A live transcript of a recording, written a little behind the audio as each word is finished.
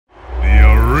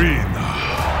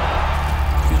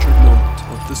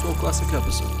classic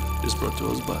episode is brought to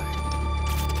us by...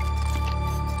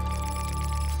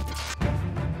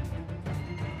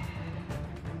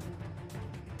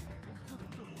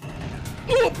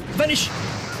 Oh! Vanish!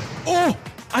 Oh!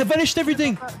 I vanished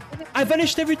everything! I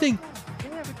vanished everything!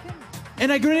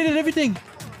 And I grenaded everything!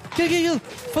 Kill!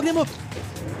 Fuck them up!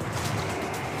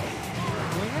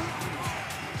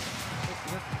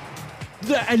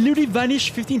 I literally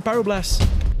vanished 15 pyroblasts.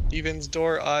 Evens,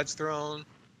 door, odds thrown.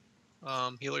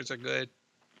 Healers are good.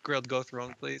 Grilled go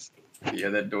thrown, please. Yeah,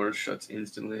 that door shuts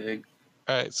instantly.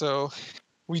 Alright, so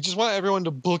we just want everyone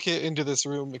to book it into this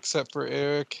room except for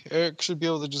Eric. Eric should be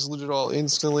able to just loot it all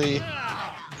instantly.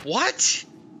 What?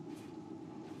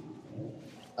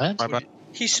 What?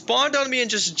 He spawned on me and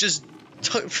just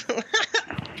took. What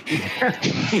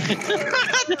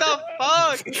the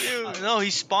fuck, dude? No, he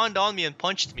spawned on me and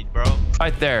punched me, bro.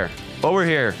 Right there. Over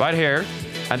here. Right here.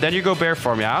 And then you go bear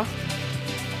form, yeah?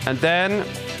 And then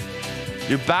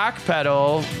you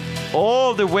backpedal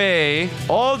all the way,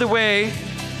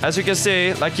 as you can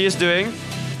see, like he is doing.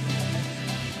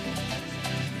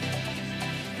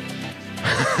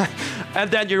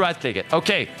 And then you right click it.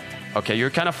 Okay,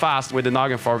 you're kind of fast with the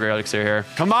Noggin Fogger elixir here.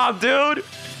 Come on, dude.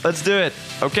 Let's do it.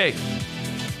 Okay.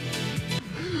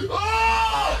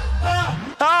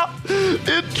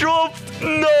 It dropped.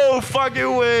 No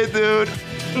fucking way, dude.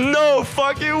 No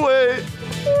fucking way.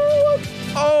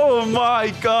 Oh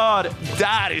my god.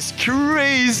 That is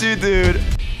crazy, dude.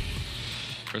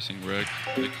 Pressing reg.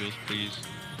 The kills, please.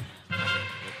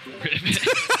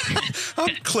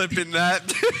 I'm clipping that.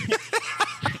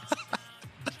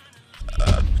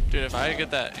 Dude, if I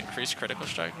get that increased critical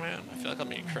strike, man, I feel like I'm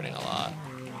being critting a lot.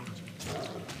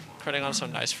 Critting on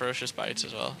some nice ferocious bites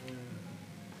as well.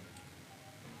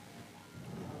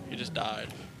 He just died.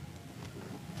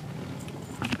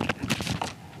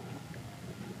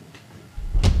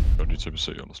 Jag är typ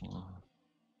C eller sånt.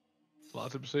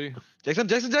 Slot typ C. Jackson!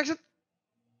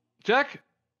 Jack!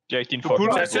 Jack, din fucking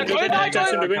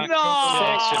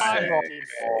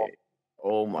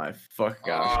Oh my fuck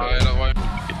gosh.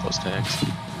 Get those tags.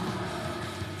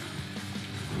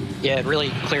 Yeah, it really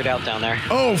cleared out down there.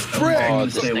 Oh, frick! Oh,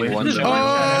 this thing one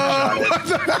shot.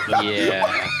 Yeah.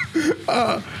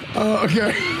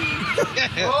 Okay.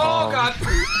 Oh god!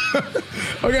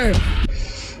 Okay.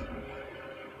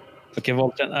 Okay,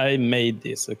 Volcan, I made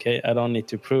this, okay? I don't need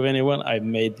to prove anyone. I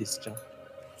made this jump.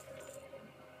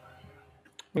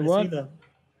 What?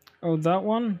 Oh, that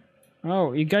one?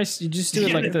 Oh, you guys, you just do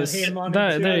it like this.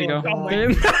 There you go.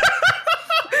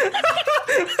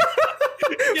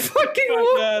 Fucking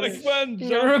what?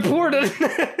 You're reported.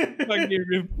 Fucking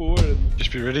reported.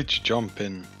 Just be ready to jump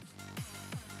in.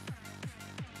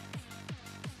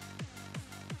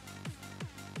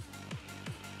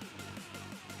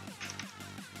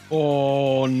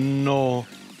 Oh no.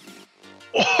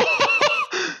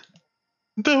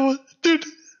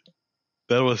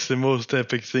 That was the most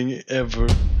epic thing ever.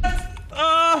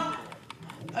 I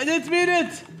didn't mean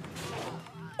it!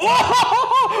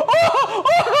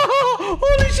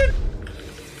 Holy shit!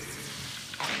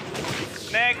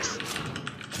 Next.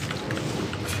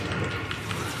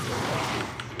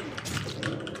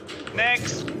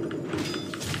 Next.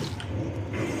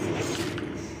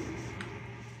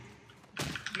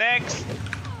 Next.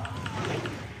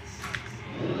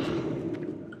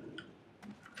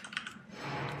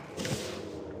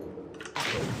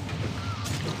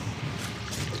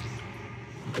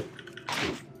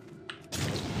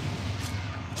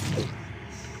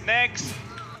 Next.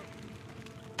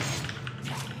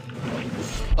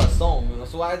 A song,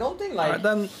 so I don't think like.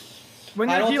 Then, when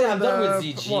I you're don't think I'm healing done the with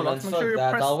ZG, warlocks, man. make sure you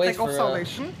Fuck that. I'll press wait take off for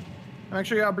salvation. And make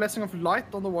sure you have blessing of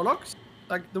light on the warlocks.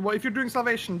 Like if you're doing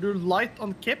salvation, do light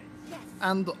on Kip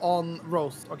and on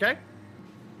Rose. Okay.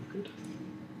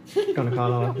 Gonna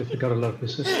call out if you got a lot of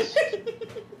resistance.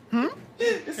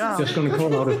 Yeah. Just gonna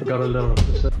call out if you got a lot of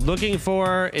resistance. Looking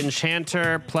for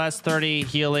Enchanter plus 30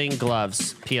 healing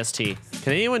gloves. PST.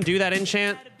 Can anyone do that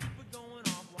enchant?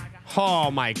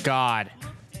 Oh my god.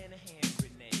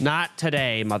 Not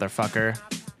today, motherfucker.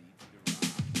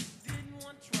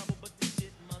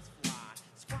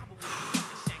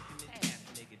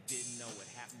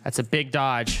 That's a big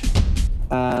dodge.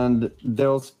 And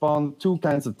they'll spawn two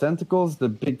kinds of tentacles, the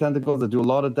big tentacles that do a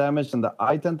lot of damage, and the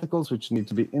eye tentacles, which need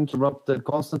to be interrupted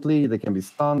constantly. They can be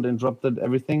stunned, interrupted,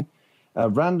 everything.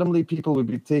 Randomly, people will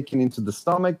be taken into the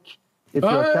stomach. If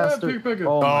you're a caster...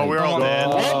 Oh, we're all dead.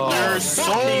 What you're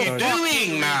so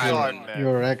doing, man?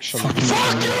 You're actually...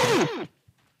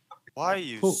 Why are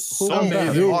you so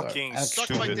fucking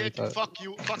stupid? Fuck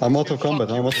you. I'm out of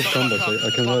combat, I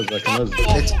can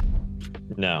res.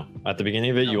 No. At the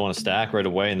beginning of it, you want to stack right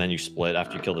away, and then you split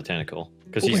after you kill the tentacle.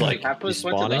 Because he's like, he's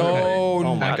spawning.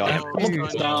 Oh my god.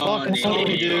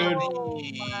 Dude.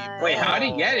 Wait, how'd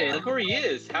he get it? Look where he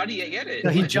is. How'd he get it?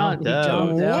 He jumped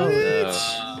out.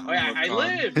 Oh, yeah, I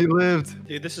lived. He lived.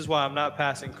 Dude, this is why I'm not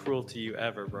passing cruel to you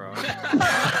ever, bro.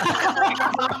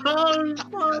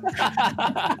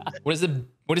 What is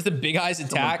the big eyes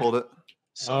attack? Pulled it.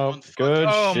 Oh, good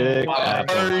shit.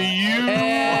 Are you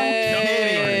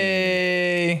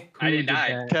Hey! I didn't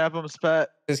die. Cap'em Spat.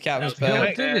 This Cap'em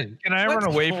Spat. Can I run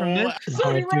away from this?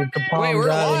 Wait, we're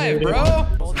live, bro.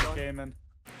 Gaming.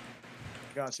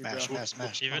 Got you, Smash, bro. smash,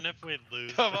 smash. Even if we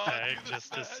lose the tag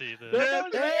just to see this.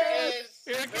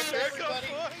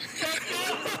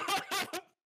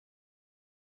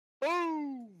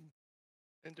 Boom!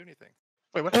 Didn't do anything.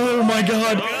 Wait, what? Oh my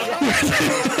god!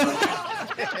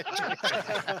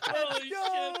 Holy shit!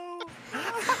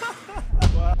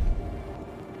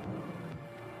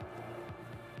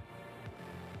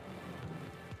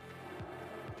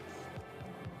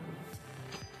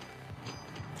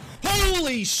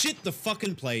 Holy shit, the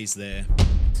fucking plays there.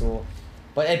 So,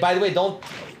 but hey, by the way, don't.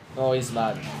 Oh, he's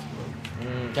mad.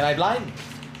 Can I blind?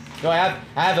 No, I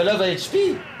have a lot of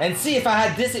HP. And see if I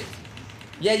had this.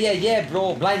 Yeah,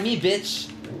 bro. Blind me,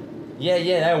 bitch.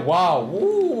 Yeah. Wow.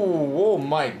 Ooh, oh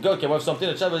my god. Okay, we have something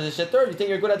to chat with this shitter. You think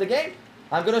you're good at the game?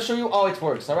 I'm gonna show you how it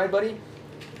works. All right, buddy.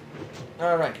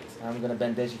 All right. I'm gonna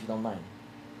bandage if you don't mind.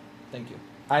 Thank you.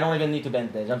 I don't even need to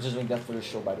bandage. I'm just doing that for the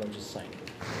show, by the way. I'm just saying.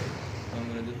 I'm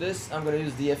gonna do this. I'm gonna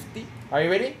use the FT. Are you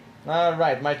ready? All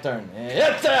right, my turn.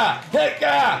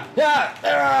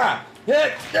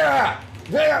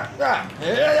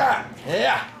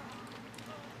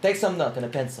 Take some nut and a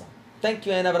pencil. Thank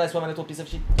you, and have a nice one, my little piece of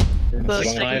shit.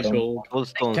 Soulstone,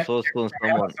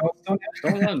 someone.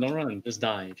 Don't run. Just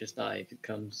die if it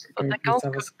comes. But they can't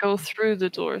go through the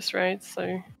doors, right?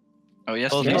 So. Oh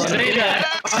yes. You say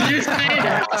that. You say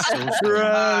that.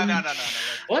 No.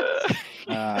 What?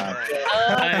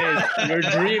 You're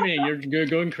dreaming. You're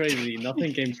going crazy.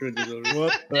 Nothing came through the door.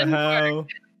 What the hell?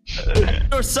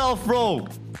 Yourself, bro.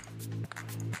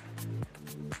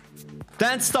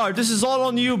 Danstar, this is all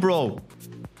on you, bro.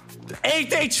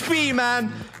 8 HP,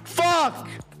 man. Fuck.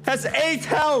 Has 8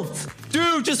 health.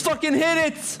 Dude, just fucking hit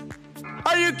it.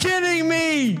 Are you kidding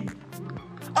me?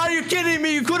 Are you kidding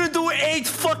me? You couldn't do 8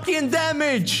 fucking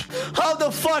damage. How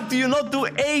the fuck do you not do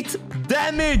 8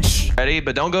 damage? Ready?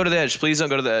 But don't go to the edge. Please don't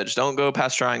go to the edge. Don't go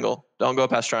past triangle. Don't go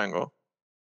past triangle.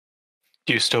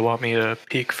 Do you still want me to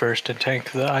peek first and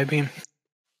tank the I-beam?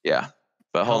 Yeah.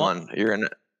 But hold on. You're in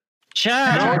it.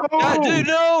 Chad! No, dude,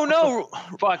 no.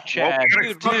 Fuck Chad.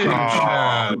 Dude.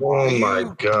 Oh my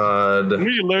god. What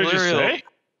did you literally just say?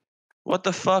 What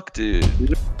the fuck,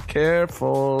 dude?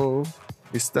 Careful.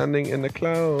 He's standing in the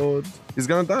cloud. He's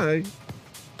gonna die.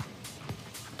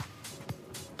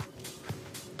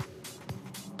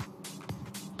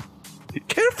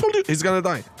 Careful, dude. He's gonna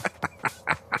die.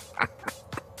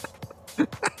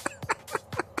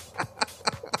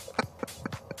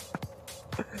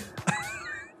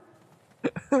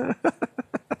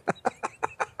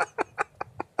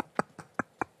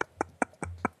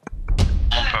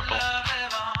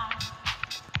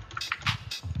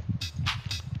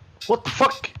 What the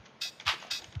fuck?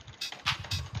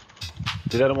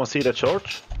 Did anyone see the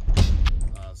church?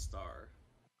 Star.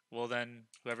 Well then,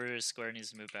 whoever is square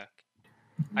needs to move back.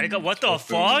 I got what the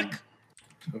fuck?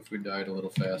 If we died a little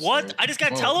faster. What? I just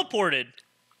got teleported.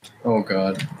 Oh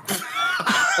god.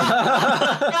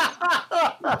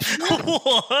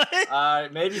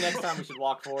 What? Maybe next time we should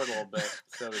walk forward a little bit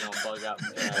so we don't bug out.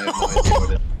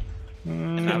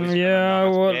 Yeah,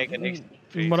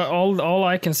 but all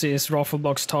I can see is raffle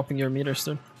blocks topping your meters,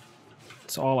 dude.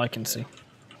 That's all I can see.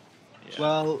 Yeah.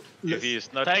 Well,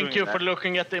 thank you for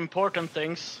looking at the important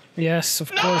things. Yes,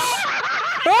 of course.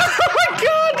 Oh my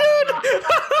god, dude!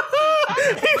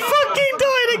 He fucking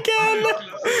died again!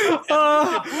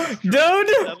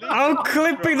 Dude, I'm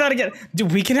clipping that again.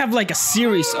 Dude, we can have like a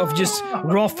series of just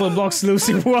raffle blocks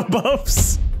losing one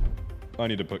buffs. I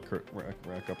need to put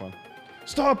rack up on.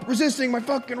 Stop resisting my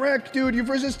fucking wreck, dude. You've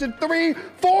resisted 3,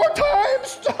 4 times.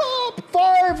 Stop.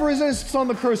 5 resists on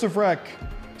the curse of wreck.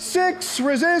 6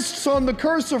 resists on the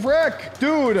curse of wreck.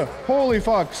 Dude, holy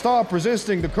fuck. Stop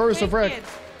resisting the curse of wreck.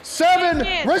 7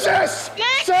 resists.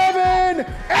 7,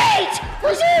 8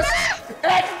 resists.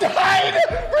 And 9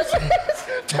 resists.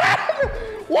 10.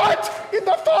 What in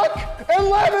the fuck?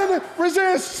 11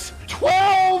 resists.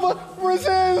 12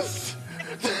 resists.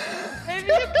 13,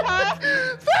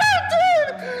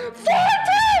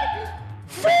 14,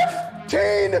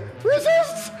 15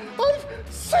 resists of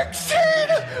 16.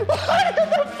 What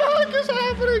the fuck is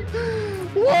happening?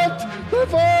 What the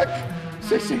fuck?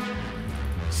 16.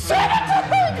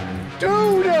 17!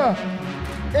 Dude!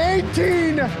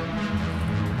 18!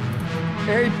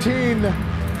 18.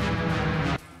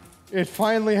 It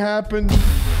finally happened.